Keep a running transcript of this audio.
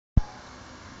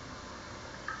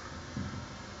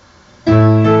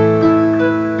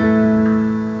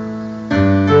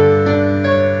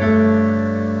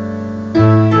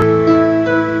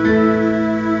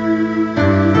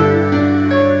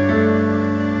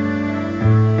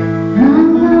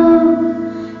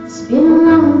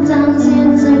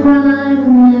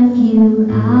you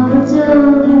out of the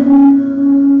blue.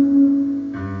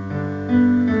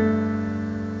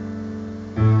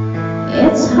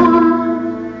 It's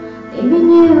hard leaving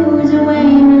you the way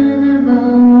I never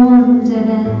wanted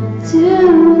it to.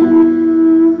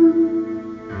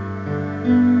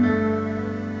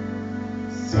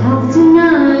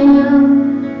 Self-denial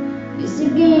is a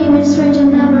game it's strange I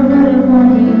never really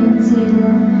wanted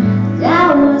until that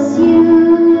was you.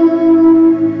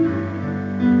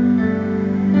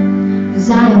 'Cause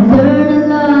I have learned that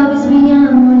love is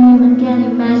beyond what even can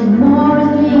imagine. More it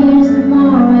clears, the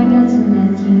more I got to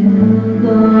let you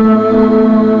go.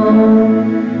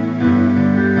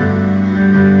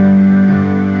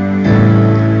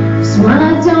 'Cause what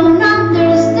I don't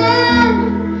understand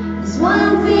is why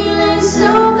I'm feeling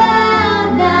so bad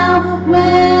now,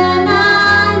 when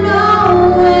I know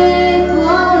it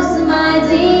was my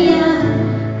dear.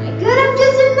 I could have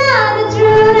just denied the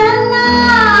truth and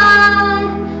lied,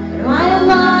 but why am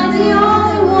I the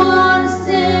only one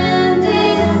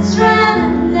standing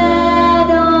stranded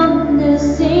on the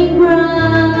same ground?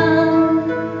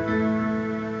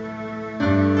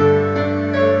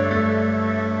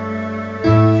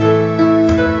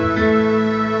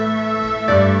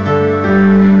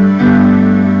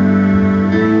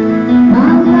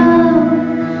 My love,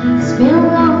 it's been a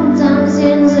long time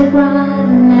since I cried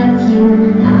and left you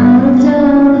out of the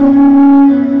blue.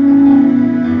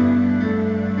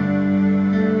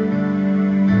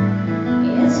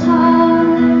 It's hard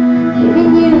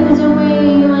leaving you the way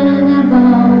when I never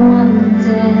wanted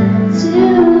to.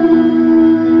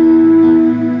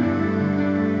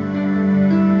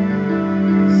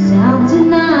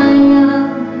 Self-denial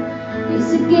is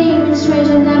a game it's strange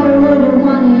I never would have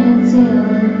wanted until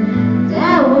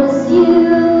that was you.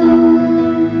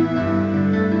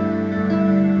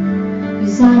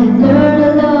 'Cause I have learned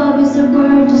that love is a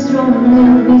word just thrown a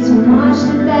little bit too much,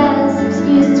 the best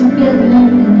excuse to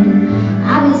believe in it.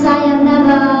 I wish I have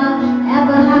never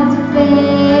ever had to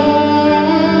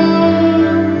fail.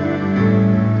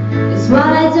 It's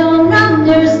what I don't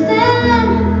understand,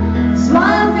 it's why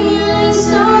I'm feeling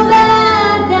so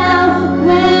bad now,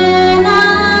 when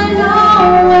I know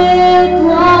it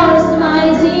was my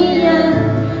dear.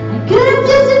 I could have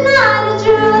just denied the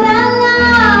truth and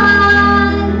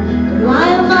lied, but why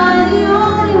am I the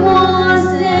only one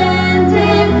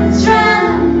standing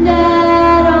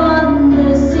stranded on the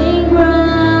same ground?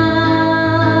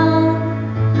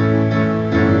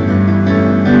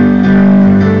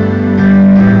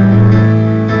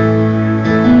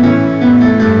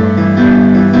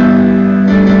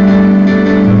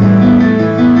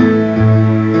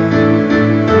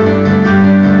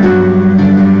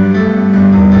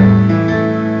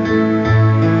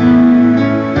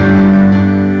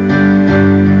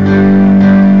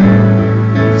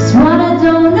 It's what I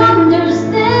don't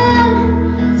understand,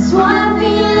 it's why I'm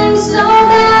feeling so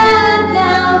bad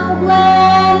now,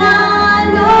 when I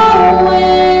know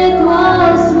it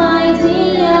was my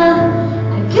dear.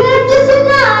 I could have just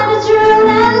denied the truth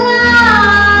and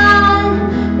lied,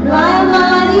 but why am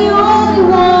I the only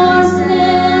one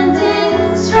standing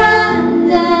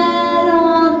stranded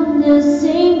on the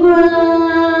same ground?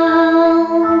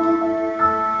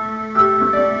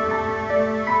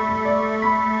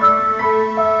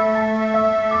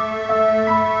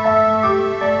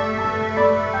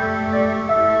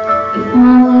 If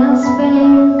all else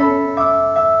failed,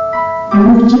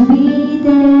 would you be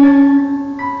there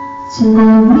to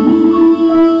love me